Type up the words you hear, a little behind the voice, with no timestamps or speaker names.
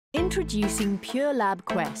Introducing Purelab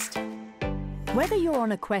Quest. Whether you're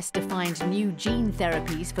on a quest to find new gene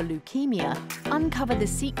therapies for leukemia, uncover the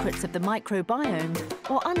secrets of the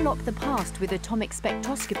microbiome, or unlock the past with atomic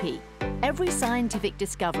spectroscopy, every scientific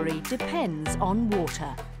discovery depends on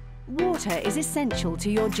water. Water is essential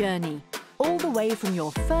to your journey, all the way from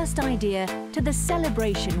your first idea to the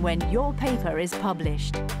celebration when your paper is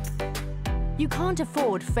published. You can't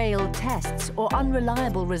afford failed tests or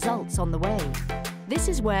unreliable results on the way. This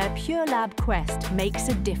is where Purelab Quest makes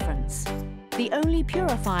a difference. The only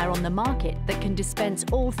purifier on the market that can dispense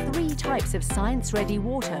all 3 types of science-ready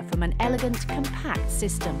water from an elegant, compact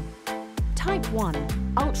system. Type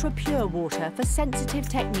 1, ultra-pure water for sensitive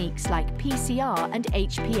techniques like PCR and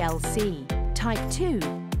HPLC. Type 2,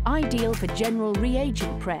 ideal for general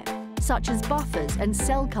reagent prep, such as buffers and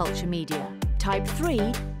cell culture media. Type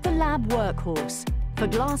 3, the lab workhorse, for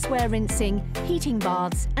glassware rinsing, heating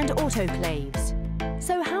baths and autoclaves.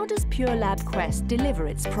 So how does Purelab Quest deliver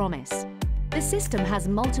its promise? The system has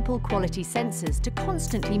multiple quality sensors to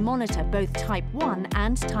constantly monitor both Type 1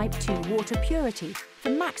 and Type 2 water purity for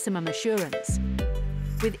maximum assurance.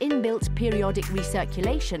 With inbuilt periodic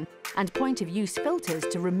recirculation and point-of-use filters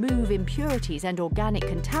to remove impurities and organic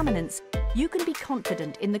contaminants, you can be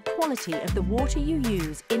confident in the quality of the water you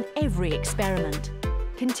use in every experiment.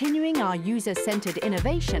 Continuing our user-centered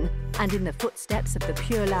innovation and in the footsteps of the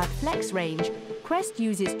Purelab Flex range, Quest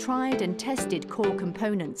uses tried and tested core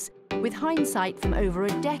components, with hindsight from over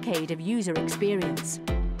a decade of user experience.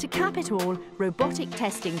 To cap it all, robotic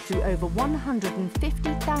testing through over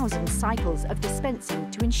 150,000 cycles of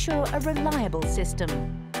dispensing to ensure a reliable system.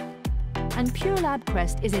 And Purelab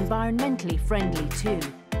Quest is environmentally friendly too,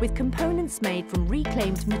 with components made from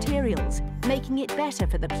reclaimed materials, making it better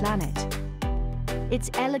for the planet.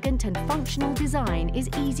 Its elegant and functional design is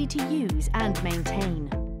easy to use and maintain.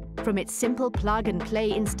 From its simple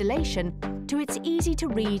plug-and-play installation to its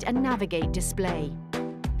easy-to-read and navigate display.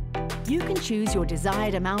 You can choose your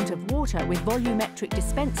desired amount of water with volumetric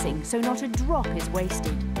dispensing, so not a drop is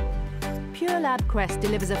wasted. Purelab Quest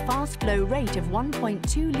delivers a fast flow rate of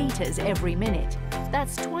 1.2 litres every minute.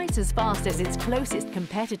 That's twice as fast as its closest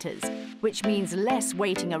competitors, which means less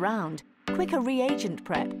waiting around, quicker reagent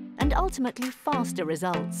prep, and ultimately faster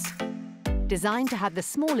results. Designed to have the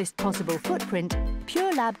smallest possible footprint,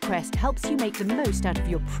 Purelab Quest helps you make the most out of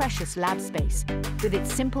your precious lab space. With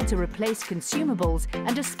its simple-to-replace consumables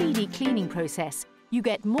and a speedy cleaning process, you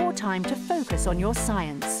get more time to focus on your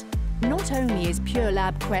science. Not only is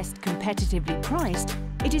Purelab Quest competitively priced,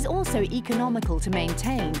 it is also economical to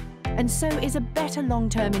maintain, and so is a better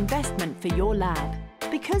long-term investment for your lab.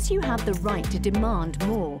 Because you have the right to demand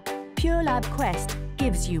more, Purelab Quest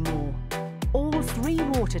gives you more. All 3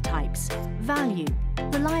 water types, value,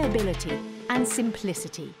 reliability and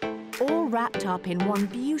simplicity, all wrapped up in one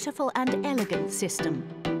beautiful and elegant system.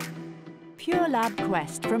 Purelab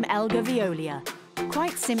Quest from ELGA LabWater,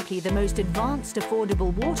 quite simply the most advanced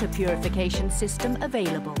affordable water purification system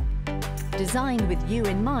available. Designed with you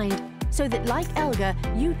in mind, so that like ELGA,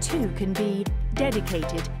 you too can be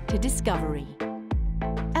dedicated to discovery.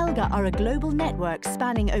 ELGA are a global network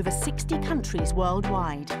spanning over 60 countries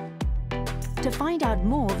worldwide. To find out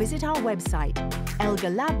more, visit our website,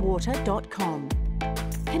 ELGALabWater.com.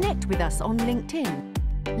 Connect with us on LinkedIn,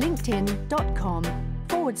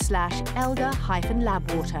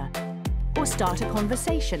 linkedin.com/ELGA-LabWater, or start a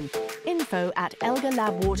conversation,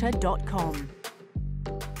 info@ELGALabWater.com.